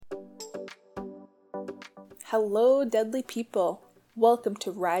Hello, deadly people. Welcome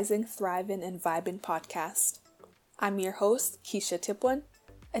to Rising, Thriving, and Vibing podcast. I'm your host, Keisha Tipwan,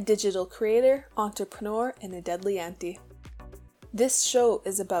 a digital creator, entrepreneur, and a deadly auntie. This show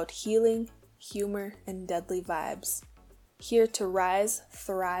is about healing, humor, and deadly vibes. Here to rise,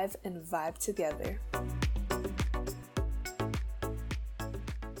 thrive, and vibe together.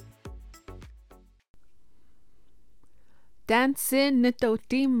 Dancing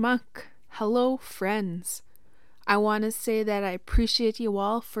Nitoti Mak. Hello, friends. I want to say that I appreciate you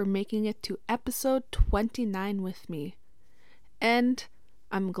all for making it to episode 29 with me. And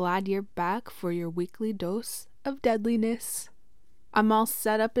I'm glad you're back for your weekly dose of deadliness. I'm all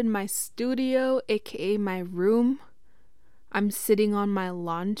set up in my studio, aka my room. I'm sitting on my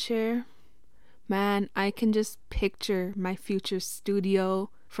lawn chair. Man, I can just picture my future studio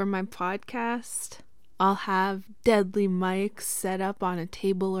for my podcast. I'll have deadly mics set up on a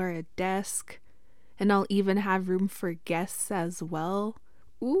table or a desk. And I'll even have room for guests as well.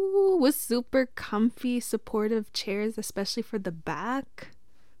 Ooh, with super comfy, supportive chairs, especially for the back.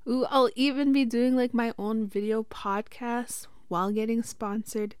 Ooh, I'll even be doing like my own video podcast while getting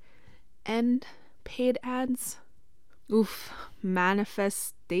sponsored and paid ads. Oof,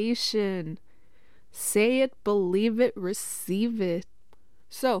 manifestation. Say it, believe it, receive it.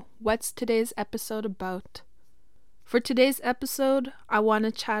 So, what's today's episode about? For today's episode, I want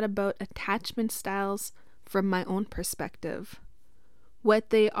to chat about attachment styles from my own perspective, what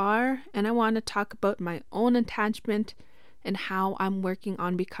they are, and I want to talk about my own attachment and how I'm working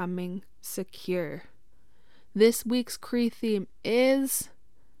on becoming secure. This week's Cree theme is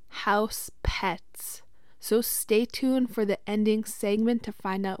house pets, so stay tuned for the ending segment to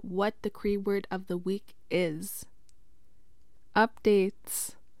find out what the Cree word of the week is.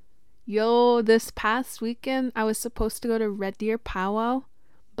 Updates. Yo, this past weekend, I was supposed to go to Red Deer Powwow,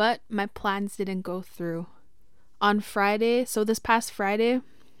 but my plans didn't go through. On Friday, so this past Friday,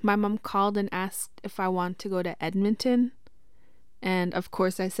 my mom called and asked if I want to go to Edmonton. And of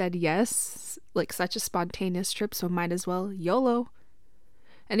course I said yes, like such a spontaneous trip, so might as well YOLO.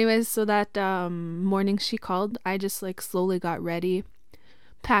 Anyways, so that morning she called, I just like slowly got ready,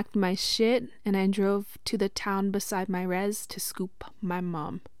 packed my shit, and I drove to the town beside my res to scoop my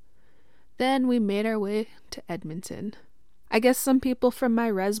mom. Then we made our way to Edmonton. I guess some people from my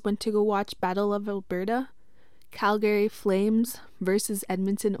res went to go watch Battle of Alberta, Calgary Flames versus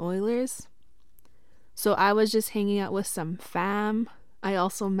Edmonton Oilers. So I was just hanging out with some fam. I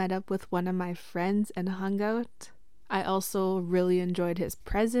also met up with one of my friends and hung out. I also really enjoyed his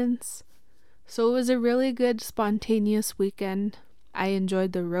presence. So it was a really good spontaneous weekend. I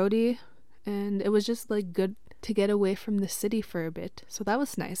enjoyed the roadie and it was just like good to get away from the city for a bit. So that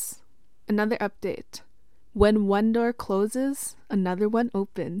was nice. Another update. When one door closes, another one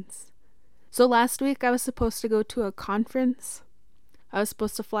opens. So last week I was supposed to go to a conference. I was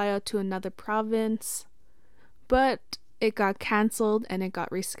supposed to fly out to another province, but it got canceled and it got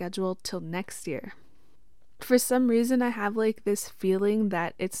rescheduled till next year. For some reason I have like this feeling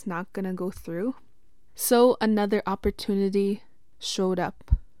that it's not gonna go through. So another opportunity showed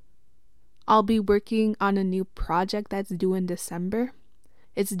up. I'll be working on a new project that's due in December.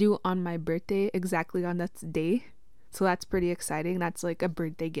 It's due on my birthday, exactly on that day. So that's pretty exciting. That's like a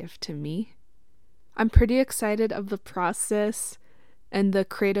birthday gift to me. I'm pretty excited of the process and the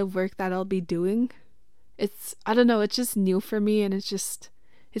creative work that I'll be doing. It's just new for me and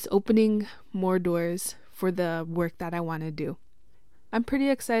it's opening more doors for the work that I want to do. I'm pretty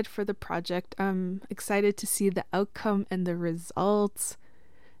excited for the project. I'm excited to see the outcome and the results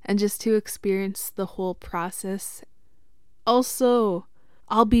and just to experience the whole process. Also,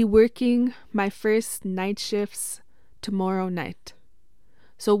 I'll be working my first night shifts tomorrow night.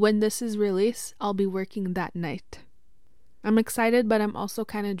 So when this is released, I'll be working that night. I'm excited, but I'm also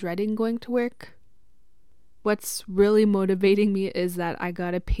kind of dreading going to work. What's really motivating me is that I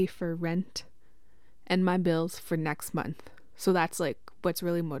gotta pay for rent and my bills for next month. So that's like what's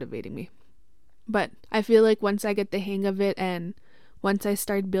really motivating me. But I feel like once I get the hang of it and once I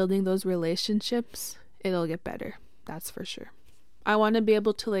start building those relationships, it'll get better. That's for sure. I want to be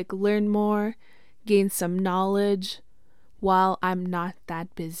able to like learn more, gain some knowledge while I'm not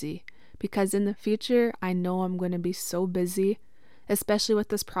that busy. Because in the future, I know I'm going to be so busy, especially with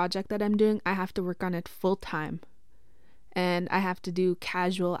this project that I'm doing. I have to work on it full time. And I have to do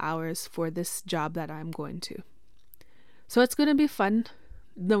casual hours for this job that I'm going to. So it's going to be fun.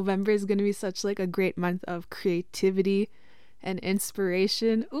 November is going to be such like a great month of creativity and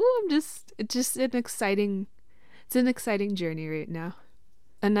inspiration. Ooh, it's an exciting journey right now.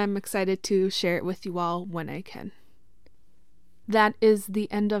 And I'm excited to share it with you all when I can. that is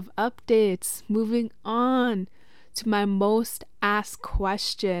the end of updates. Moving on to my most asked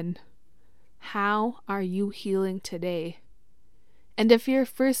question. How are you healing today? And if you're a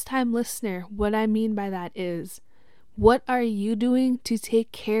first-time listener, what I mean by that is, what are you doing to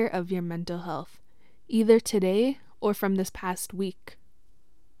take care of your mental health, either today or from this past week?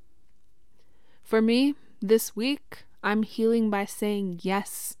 For me, this week, I'm healing by saying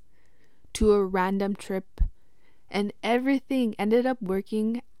yes to a random trip, and everything ended up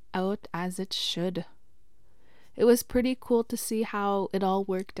working out as it should. It was pretty cool to see how it all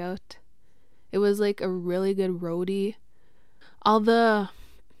worked out. It was like a really good roadie. All the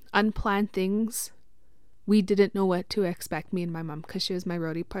unplanned things, we didn't know what to expect, me and my mom, because she was my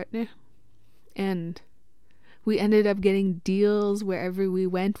roadie partner. And we ended up getting deals wherever we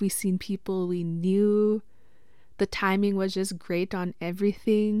went. We seen people we knew. The timing was just great on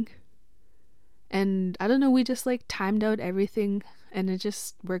everything. And I don't know, we just like timed out everything and it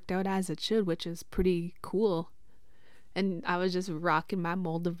just worked out as it should, which is pretty cool. And I was just rocking my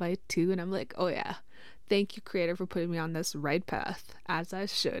Moldavite too. And I'm like, oh yeah, thank you, Creator, for putting me on this right path, as I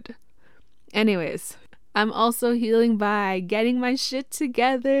should. Anyways, I'm also healing by getting my shit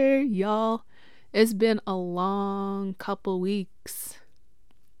together, y'all. It's been a long couple weeks.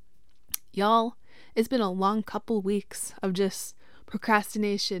 Y'all, it's been a long couple weeks of just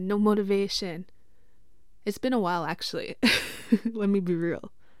procrastination, no motivation. It's been a while, actually. Let me be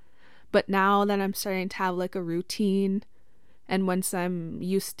real. But now that I'm starting to have like a routine, and once I'm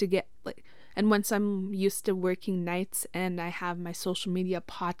used to working nights and I have my social media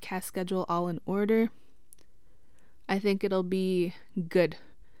podcast schedule all in order, I think it'll be good.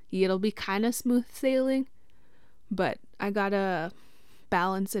 It'll be kind of smooth sailing, but I gotta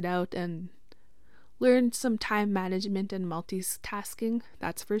balance it out and learn some time management and multitasking,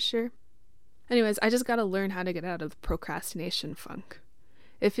 that's for sure. Anyways, I just gotta learn how to get out of the procrastination funk.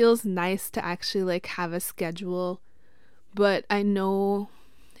 It feels nice to actually like have a schedule, but I know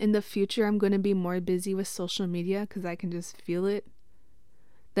in the future I'm going to be more busy with social media because I can just feel it.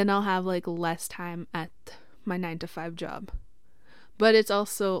 Then I'll have like less time at my 9-to-5 job. But it's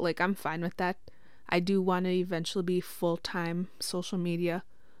also like, I'm fine with that. I do want to eventually be full-time social media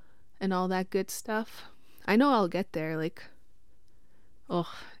and all that good stuff. I know I'll get there. Like,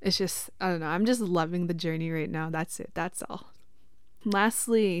 it's just, I don't know. I'm just loving the journey right now. That's it. That's all.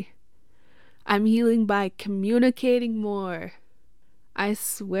 Lastly, I'm healing by communicating more. I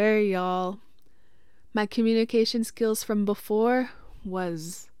swear, y'all, my communication skills from before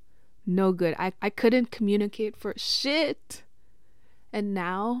was no good. I couldn't communicate for shit. And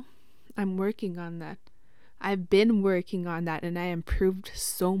now I'm working on that. I've been working on that and I improved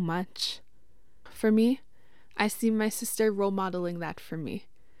so much. For me, I see my sister role modeling that for me.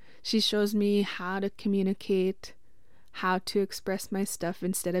 She shows me how to communicate, how to express my stuff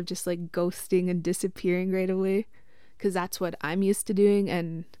instead of just like ghosting and disappearing right away, because that's what I'm used to doing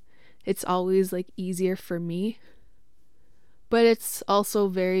and it's always like easier for me, but it's also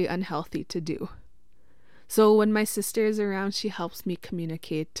very unhealthy to do. So when my sister is around, she helps me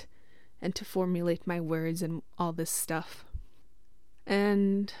communicate and to formulate my words and all this stuff.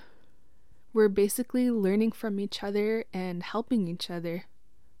 And we're basically learning from each other and helping each other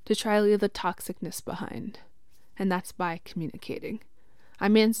to try to leave the toxicness behind. And that's by communicating. I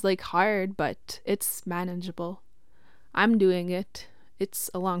mean, it's like hard, but it's manageable. I'm doing it. It's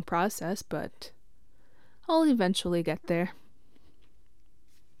a long process, but I'll eventually get there.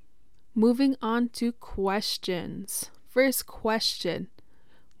 Moving on to questions. First question.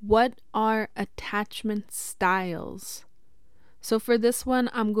 What are attachment styles? So for this one,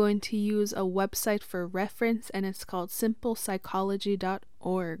 I'm going to use a website for reference, and it's called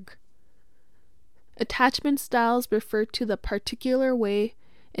simplepsychology.org. Attachment styles refer to the particular way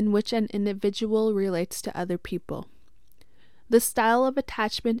in which an individual relates to other people. The style of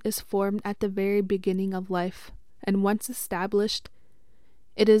attachment is formed at the very beginning of life, and once established,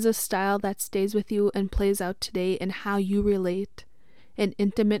 it is a style that stays with you and plays out today in how you relate in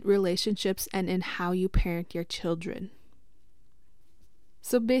intimate relationships and in how you parent your children.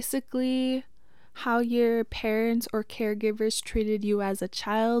 So basically, how your parents or caregivers treated you as a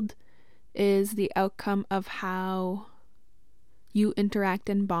child is the outcome of how you interact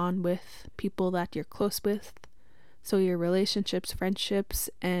and bond with people that you're close with. So your relationships, friendships,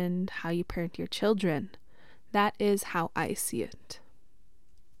 and how you parent your children. That is how I see it.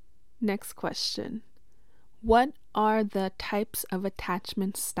 Next question. What are the types of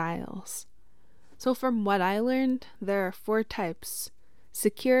attachment styles? So from what I learned, there are 4 types.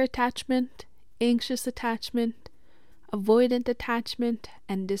 Secure attachment, anxious attachment, avoidant attachment,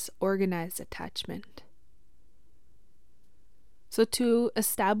 and disorganized attachment. So to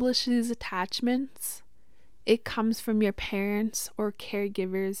establish these attachments, it comes from your parents' or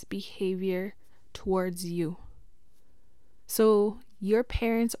caregivers' behavior towards you. So your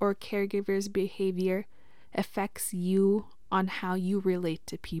parents' or caregivers' behavior affects you on how you relate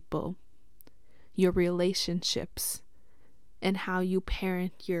to people, your relationships, and how you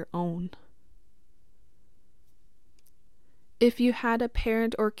parent your own. If you had a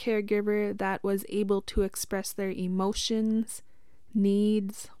parent or caregiver that was able to express their emotions,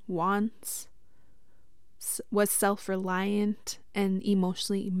 needs, wants, was self-reliant and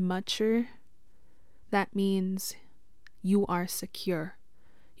emotionally mature, that means you are secure.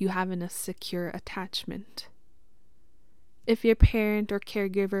 You have a secure attachment. If your parent or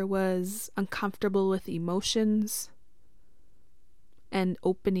caregiver was uncomfortable with emotions and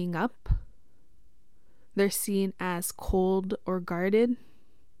opening up, they're seen as cold or guarded.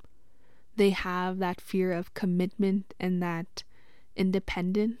 They have that fear of commitment and that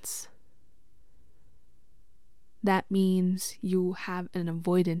independence. That means you have an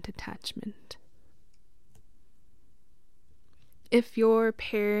avoidant attachment. If your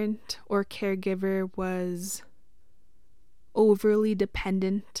parent or caregiver was overly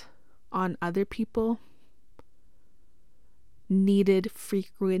dependent on other people, needed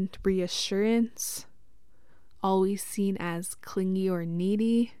frequent reassurance, always seen as clingy or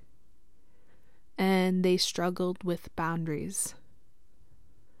needy, and they struggled with boundaries,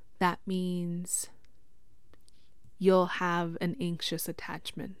 that means you'll have an anxious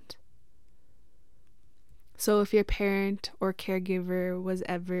attachment. So if your parent or caregiver was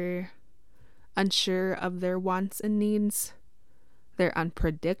ever unsure of their wants and needs, they're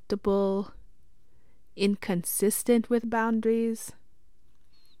unpredictable, inconsistent with boundaries,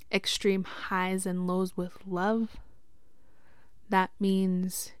 extreme highs and lows with love, that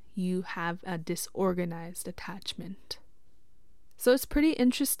means you have a disorganized attachment. So it's pretty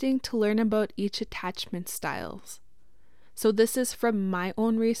interesting to learn about each attachment styles. So this is from my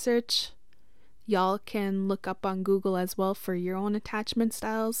own research. Y'all can look up on Google as well for your own attachment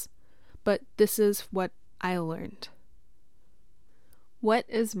styles, but this is what I learned. What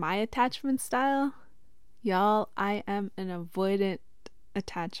is my attachment style? Y'all, I am an avoidant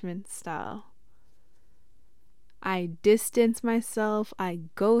attachment style. I distance myself, I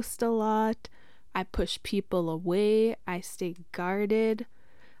ghost a lot, I push people away, I stay guarded.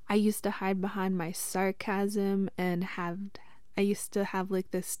 I used to hide behind my sarcasm and I used to have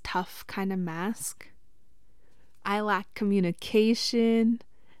like this tough kind of mask. I lacked communication.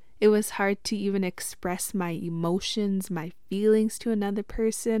 It was hard to even express my emotions, my feelings to another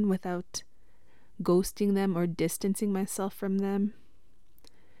person without ghosting them or distancing myself from them.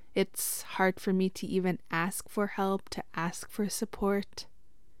 It's hard for me to even ask for help, to ask for support.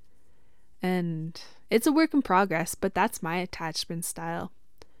 And it's a work in progress, but that's my attachment style.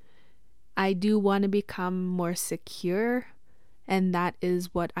 I do want to become more secure, and that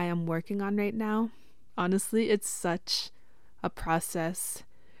is what I am working on right now. Honestly, it's such a process.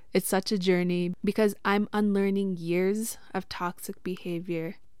 It's such a journey because I'm unlearning years of toxic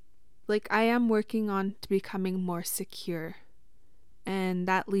behavior. Like, I am working on to becoming more secure. And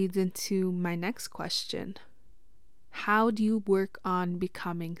that leads into my next question. How do you work on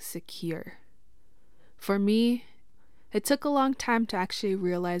becoming secure? For me, it took a long time to actually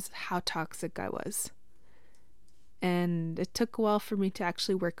realize how toxic I was. And it took a while for me to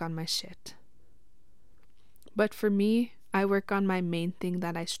actually work on my shit. But for me, I work on my main thing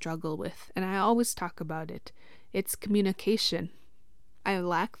that I struggle with, and I always talk about it. It's communication. I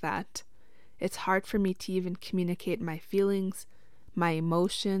lack that. It's hard for me to even communicate my feelings, my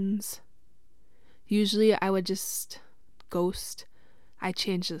emotions. Usually I would just ghost. I'd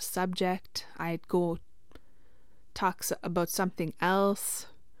change the subject. I'd go talk about something else,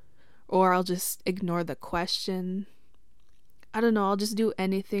 or I'll just ignore the question. I don't know, I'll just do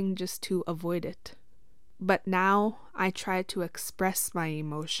anything just to avoid it. But now I try to express my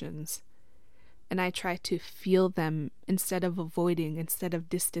emotions, and I try to feel them instead of avoiding, instead of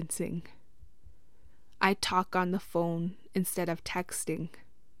distancing. I talk on the phone instead of texting.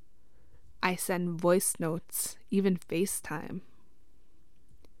 I send voice notes, even FaceTime.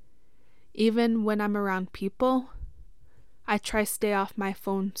 Even when I'm around people, I try to stay off my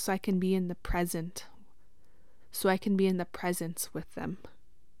phone so I can be in the present, so I can be in the presence with them.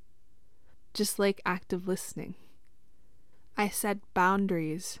 Just like active listening. I set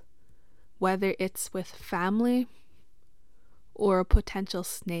boundaries, whether it's with family or a potential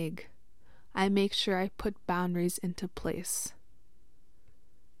snag. I make sure I put boundaries into place,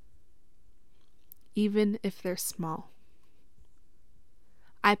 even if they're small.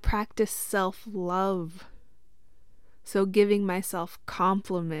 I practice self-love. So giving myself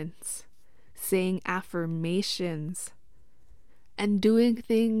compliments, saying affirmations, and doing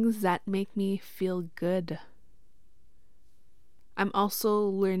things that make me feel good. I'm also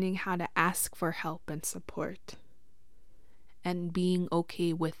learning how to ask for help and support, and being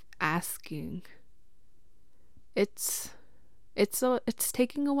okay with asking. It's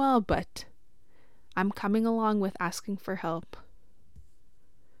taking a while, but I'm coming along with asking for help.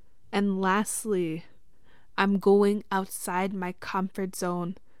 And lastly, I'm going outside my comfort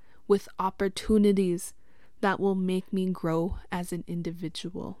zone with opportunities that will make me grow as an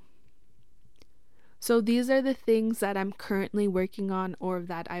individual. So these are the things that I'm currently working on, or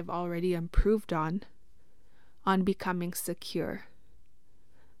that I've already improved on becoming secure.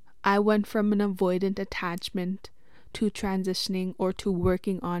 I went from an avoidant attachment to transitioning or to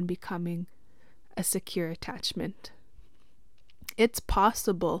working on becoming a secure attachment. It's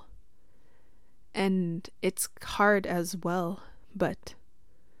possible, and it's hard as well, but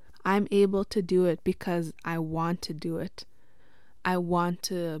I'm able to do it because I want to do it. I want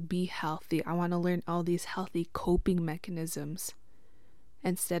to be healthy. I want to learn all these healthy coping mechanisms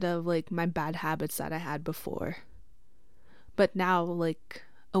instead of like my bad habits that I had before. But now, like,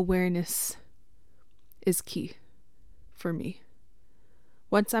 awareness is key for me.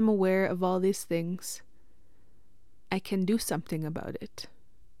 Once I'm aware of all these things, I can do something about it.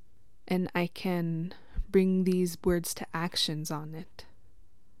 And I can bring these words to actions on it.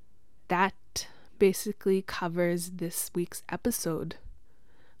 That basically covers this week's episode.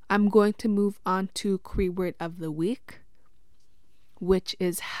 I'm going to move on to Cree word of the week, which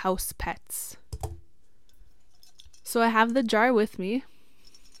is house pets. So I have the jar with me,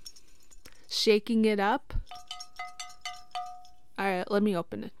 shaking it up. Alright, let me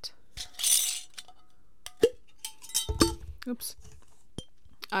open it. Oops.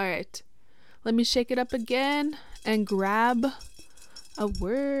 Alright, let me shake it up again and grab a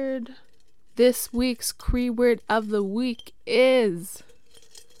word. This week's Cree word of the week is...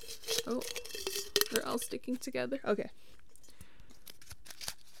 Oh, they're all sticking together. Okay.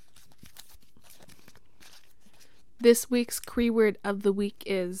 This week's Cree word of the week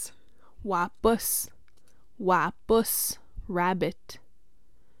is wapus. Wapus, rabbit.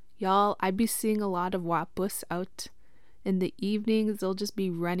 Y'all, I be seeing a lot of wapus out in the evenings. They'll just be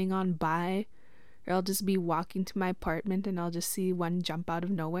running on by, or I'll just be walking to my apartment and I'll just see one jump out of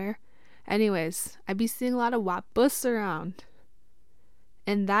nowhere. Anyways, I be seeing a lot of wapus around.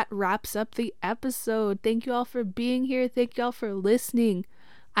 And that wraps up the episode. Thank you all for being here. Thank you all for listening.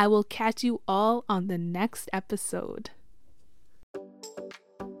 I will catch you all on the next episode.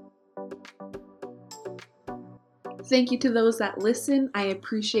 Thank you to those that listen. I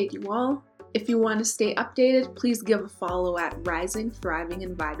appreciate you all. If you want to stay updated, please give a follow at Rising, Thriving,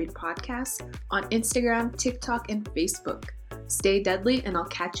 and Vibing Podcast on Instagram, TikTok, and Facebook. Stay deadly, and I'll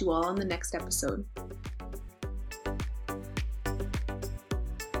catch you all on the next episode.